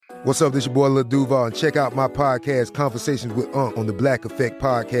What's up, this your boy Lil Duval, and check out my podcast, Conversations with Unc, on the Black Effect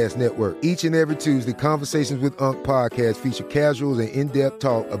Podcast Network. Each and every Tuesday, Conversations with Unc podcast feature casuals and in-depth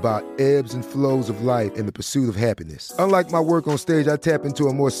talk about ebbs and flows of life and the pursuit of happiness. Unlike my work on stage, I tap into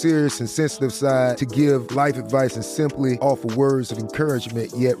a more serious and sensitive side to give life advice and simply offer words of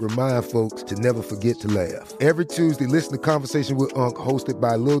encouragement, yet remind folks to never forget to laugh. Every Tuesday, listen to Conversations with Unc, hosted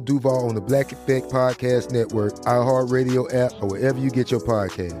by Lil Duval on the Black Effect Podcast Network, iHeartRadio app, or wherever you get your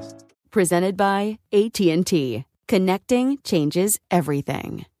podcasts. Presented by AT&T. Connecting changes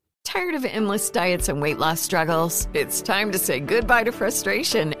everything. Tired of endless diets and weight loss struggles? It's time to say goodbye to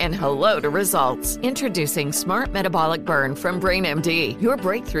frustration and hello to results. Introducing Smart Metabolic Burn from BrainMD, your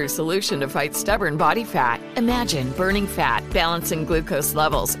breakthrough solution to fight stubborn body fat. Imagine burning fat, balancing glucose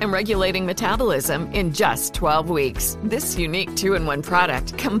levels, and regulating metabolism in just 12 weeks. This unique 2-in-1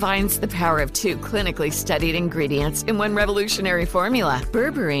 product combines the power of 2 clinically studied ingredients in one revolutionary formula.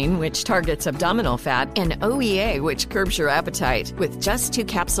 Berberine, which targets abdominal fat, and OEA, which curbs your appetite. With just 2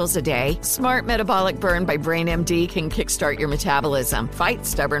 capsules a day, Smart Metabolic Burn by BrainMD can kickstart your metabolism, fight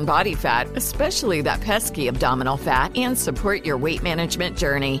stubborn body fat, especially that pesky abdominal fat, and support your weight management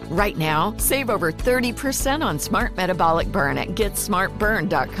journey. Right now, save over 30% on Smart Metabolic Burn at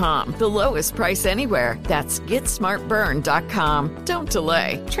GetSmartBurn.com. The lowest price anywhere. That's GetSmartBurn.com. Don't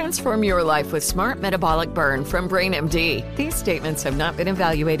delay. Transform your life with Smart Metabolic Burn from BrainMD. These statements have not been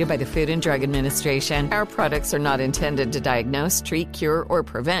evaluated by the Food and Drug Administration. Our products are not intended to diagnose, treat, cure, or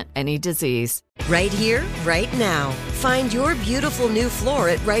prevent any disease. Right here, right now. Find your beautiful new floor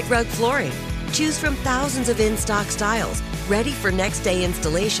at Right Rug Flooring. Choose from thousands of in-stock styles, ready for next day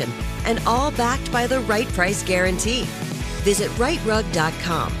installation, and all backed by the right price guarantee. Visit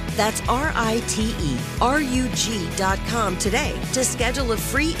rightrug.com. That's RITERUG.com today to schedule a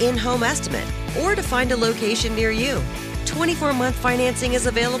free in-home estimate or to find a location near you. 24-month financing is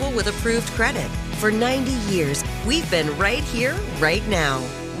available with approved credit. For 90 years, we've been right here, right now.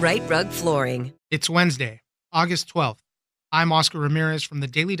 Right Rug Flooring. It's Wednesday, August 12th. I'm Oscar Ramirez from the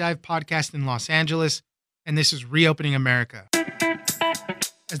Daily Dive podcast in Los Angeles, and this is Reopening America.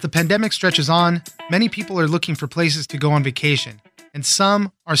 As the pandemic stretches on, many people are looking for places to go on vacation, and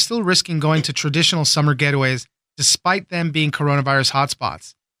some are still risking going to traditional summer getaways despite them being coronavirus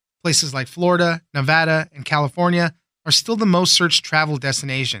hotspots. Places like Florida, Nevada, and California are still the most searched travel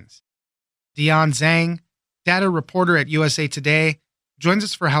destinations. Dian Zhang, data reporter at USA Today, joins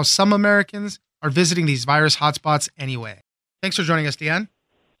us for how some Americans are visiting these virus hotspots anyway. Thanks for joining us, Dian.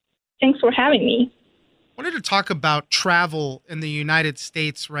 Thanks for having me. I wanted to talk about travel in the United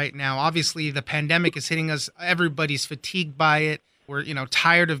States right now. Obviously, the pandemic is hitting us. Everybody's fatigued by it. We're,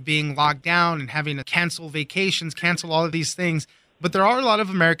 tired of being locked down and having to cancel vacations, cancel all of these things. But there are a lot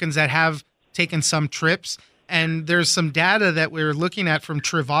of Americans that have taken some trips. And there's some data that we're looking at from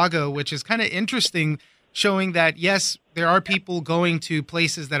Trivago, which is kind of interesting, showing that, yes, there are people going to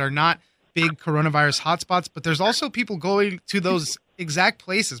places that are not big coronavirus hotspots, but there's also people going to those exact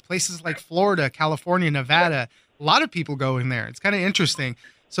places like Florida, California, Nevada. A lot of people going there. It's kind of interesting.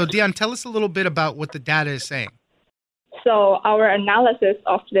 So, Dian, tell us a little bit about what the data is saying. So our analysis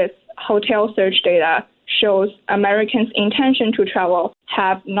of this hotel search data shows Americans' intention to travel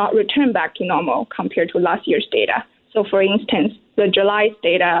have not returned back to normal compared to last year's data. So, for instance, the July's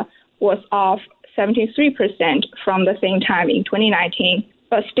data was off 73% from the same time in 2019,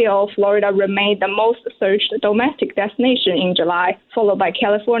 but still, Florida remained the most searched domestic destination in July, followed by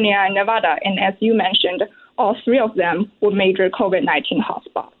California and Nevada. And as you mentioned, all 3 of them were major COVID-19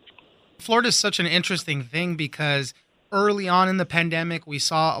 hotspots. Florida is such an interesting thing because early on in the pandemic, we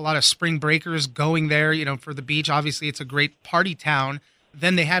saw a lot of spring breakers going there, for the beach. Obviously, it's a great party town.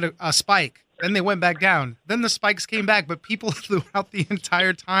 Then they had a spike. Then they went back down. Then the spikes came back. But people throughout the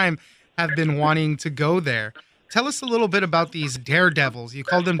entire time have been wanting to go there. Tell us a little bit about these daredevils. You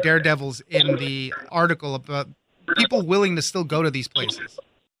called them daredevils in the article, about people willing to still go to these places.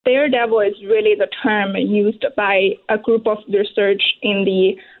 Daredevil is really the term used by a group of research in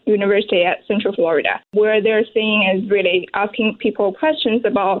the university at Central Florida, where they're saying is really asking people questions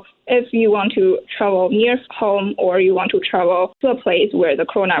about if you want to travel near home or you want to travel to a place where the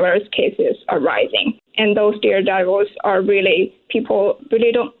coronavirus cases are rising. And those daredevils are really people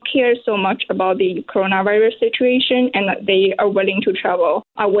really don't care so much about the coronavirus situation, and they are willing to travel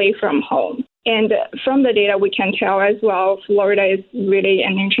away from home. And from the data, we can tell as well, Florida is really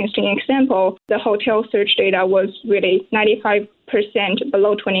an interesting example. The hotel search data was really 95%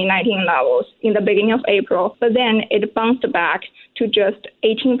 below 2019 levels in the beginning of April, but then it bounced back to just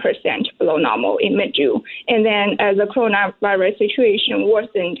 18% below normal in mid-June. And then as the coronavirus situation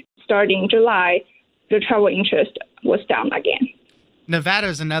worsened starting July, the travel interest was down again. Nevada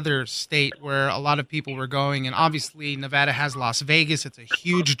is another state where a lot of people were going, and obviously Nevada has Las Vegas. It's a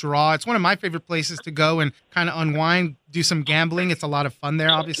huge draw. It's one of my favorite places to go and kind of unwind, do some gambling. It's a lot of fun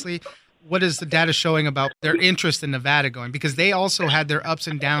there, obviously. What is the data showing about their interest in Nevada going? Because they also had their ups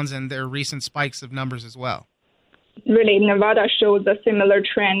and downs and their recent spikes of numbers as well. Really, Nevada shows a similar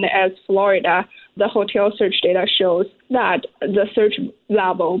trend as Florida. The hotel search data shows that the search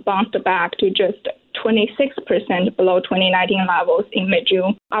level bounced back to just 26% below 2019 levels in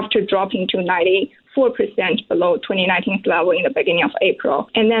mid-June after dropping to 94% below 2019's level in the beginning of April.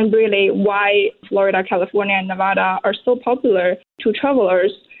 And then really why Florida, California, and Nevada are so popular to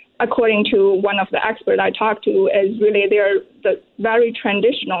travelers, according to one of the experts I talked to, is really they're the very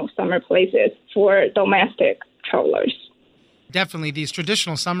traditional summer places for domestic travelers. Definitely these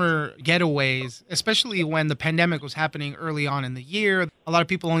traditional summer getaways, especially when the pandemic was happening early on in the year. A lot of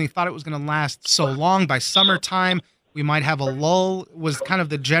people only thought it was going to last so long. By summertime, we might have a lull, was kind of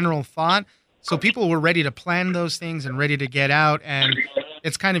the general thought. So people were ready to plan those things and ready to get out. And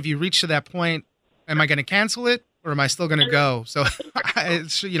it's kind of, you reach to that point, am I going to cancel it or am I still going to go? So, I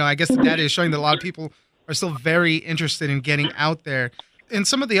guess the data is showing that a lot of people are still very interested in getting out there. And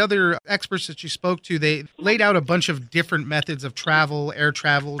some of the other experts that you spoke to, they laid out a bunch of different methods of travel, air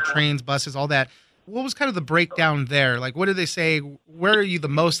travel, trains, buses, all that. What was kind of the breakdown there? Like, what did they say? Where are you the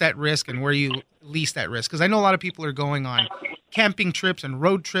most at risk and where are you least at risk? Because I know a lot of people are going on camping trips and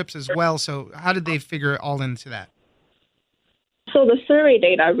road trips as well. So how did they figure it all into that? So the survey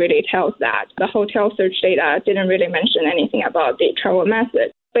data really tells that. The hotel search data didn't really mention anything about the travel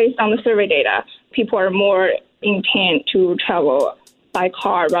method. Based on the survey data, people are more intent to travel by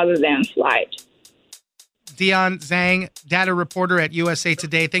car rather than flight. Dion Zhang, data reporter at USA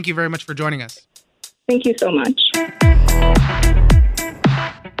Today. Thank you very much for joining us. Thank you so much.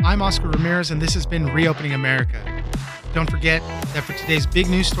 I'm Oscar Ramirez, and this has been Reopening America. Don't forget that for today's big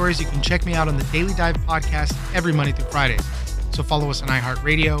news stories, you can check me out on the Daily Dive podcast every Monday through Friday. So follow us on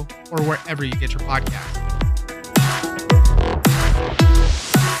iHeartRadio or wherever you get your podcasts.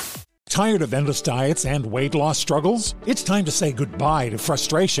 Tired of endless diets and weight loss struggles? It's time to say goodbye to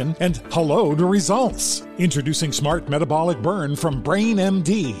frustration and hello to results. Introducing Smart Metabolic Burn from Brain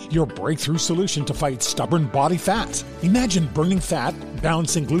MD, your breakthrough solution to fight stubborn body fat. Imagine burning fat,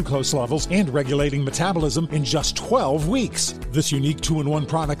 balancing glucose levels, and regulating metabolism in just 12 weeks. This unique 2-in-1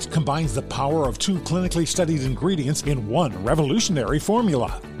 product combines the power of 2 clinically studied ingredients in one revolutionary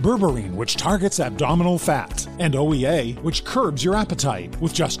formula. Berberine, which targets abdominal fat, and OEA, which curbs your appetite.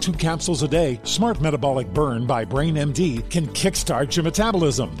 With just 2 capsules a day, Smart Metabolic Burn by Brain MD can kickstart your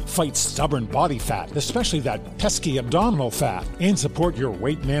metabolism, fight stubborn body fat, especially that pesky abdominal fat, and support your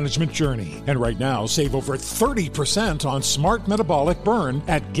weight management journey. And right now, save over 30% on Smart Metabolic Burn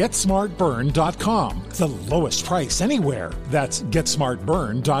at GetSmartBurn.com. The lowest price anywhere. That's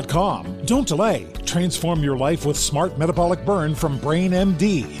GetSmartBurn.com. Don't delay. Transform your life with Smart Metabolic Burn from Brain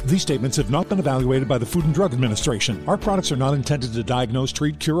MD. These statements have not been evaluated by the Food and Drug Administration. Our products are not intended to diagnose,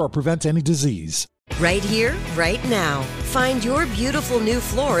 treat, cure, or prevent any disease. Right here, right now. Find your beautiful new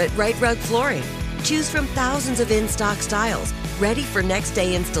floor at Right Rug Flooring. Choose from thousands of in-stock styles, ready for next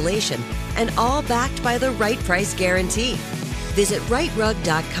day installation, and all backed by the right price guarantee. Visit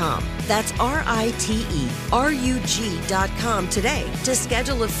rightrug.com. That's RITERUG.com today to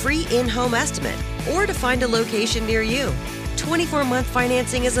schedule a free in-home estimate or to find a location near you. 24-month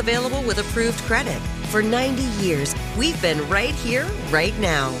financing is available with approved credit. For 90 years, we've been right here, right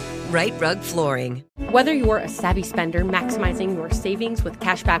now. Right Rug Flooring. Whether you're a savvy spender maximizing your savings with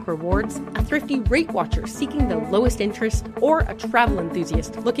cashback rewards, a thrifty rate watcher seeking the lowest interest, or a travel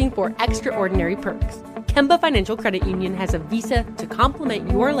enthusiast looking for extraordinary perks, Kemba Financial Credit Union has a visa to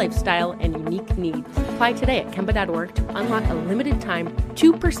complement your lifestyle and unique needs. Apply today at Kemba.org to unlock a limited-time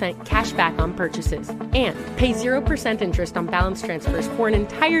 2% cash back on purchases and pay 0% interest on balance transfers for an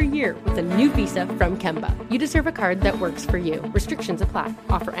entire year with a new visa from Kemba. You deserve a card that works for you. Restrictions apply.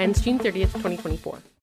 Offer ends June 30th, 2024.